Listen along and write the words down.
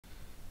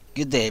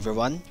Good day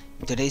everyone.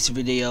 In today's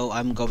video,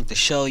 I'm going to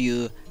show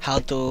you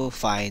how to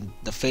find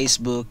the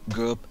Facebook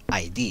group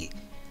ID.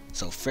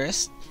 So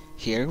first,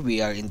 here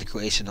we are in the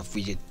creation of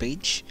widget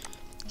page.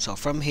 So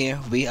from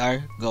here, we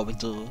are going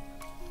to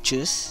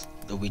choose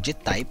the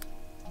widget type.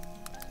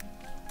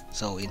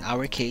 So in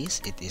our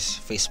case, it is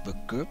Facebook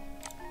group.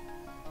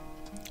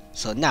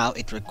 So now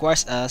it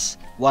requires us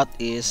what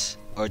is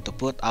or to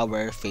put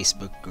our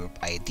Facebook group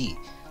ID.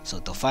 So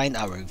to find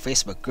our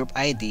Facebook group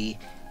ID,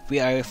 we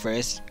are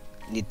first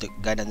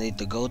gonna need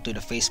to go to the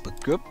Facebook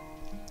group.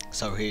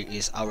 So here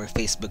is our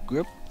Facebook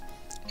group,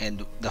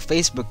 and the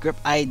Facebook group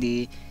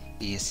ID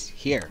is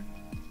here.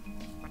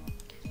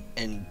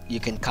 And you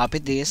can copy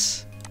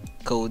this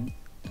code,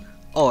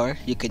 or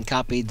you can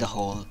copy the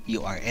whole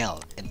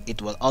URL, and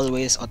it will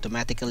always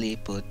automatically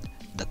put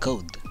the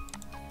code.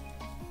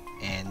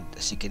 And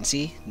as you can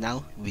see,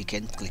 now we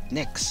can click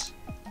next.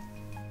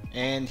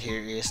 And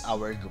here is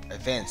our group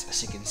events.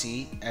 As you can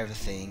see,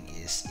 everything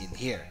is in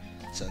here.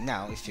 So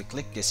now if you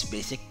click this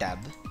basic tab,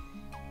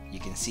 you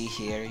can see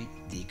here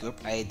the group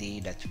ID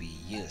that we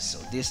use.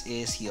 So this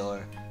is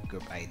your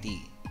group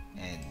ID.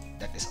 And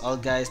that is all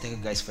guys. Thank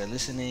you guys for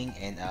listening,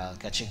 and I'll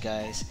catch you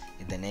guys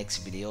in the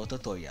next video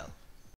tutorial.